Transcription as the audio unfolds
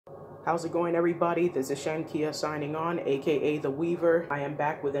How's it going, everybody? This is Shankia signing on, aka The Weaver. I am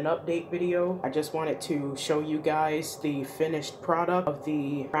back with an update video. I just wanted to show you guys the finished product of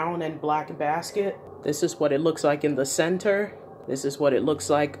the brown and black basket. This is what it looks like in the center. This is what it looks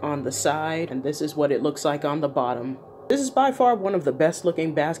like on the side, and this is what it looks like on the bottom. This is by far one of the best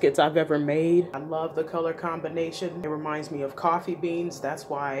looking baskets I've ever made. I love the color combination. It reminds me of coffee beans. That's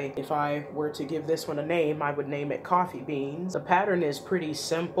why if I were to give this one a name, I would name it Coffee Beans. The pattern is pretty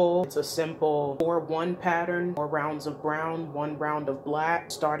simple. It's a simple 4-1 pattern, 4 rounds of brown, 1 round of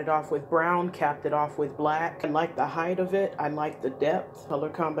black. Started off with brown, capped it off with black. I like the height of it. I like the depth. Color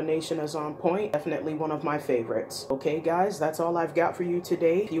combination is on point. Definitely one of my favorites. Okay guys, that's all I've got for you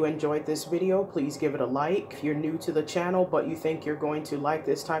today. If you enjoyed this video, please give it a like. If you're new to the channel but you think you're going to like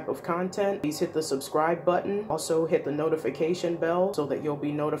this type of content, please hit the subscribe button. Also hit the notification bell so that you'll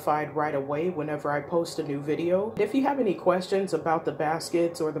be notified right away whenever I post a new video. If you have any questions about the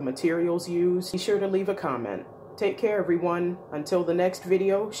baskets or the materials used, be sure to leave a comment. Take care, everyone. Until the next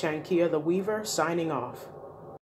video, Shankia the Weaver signing off.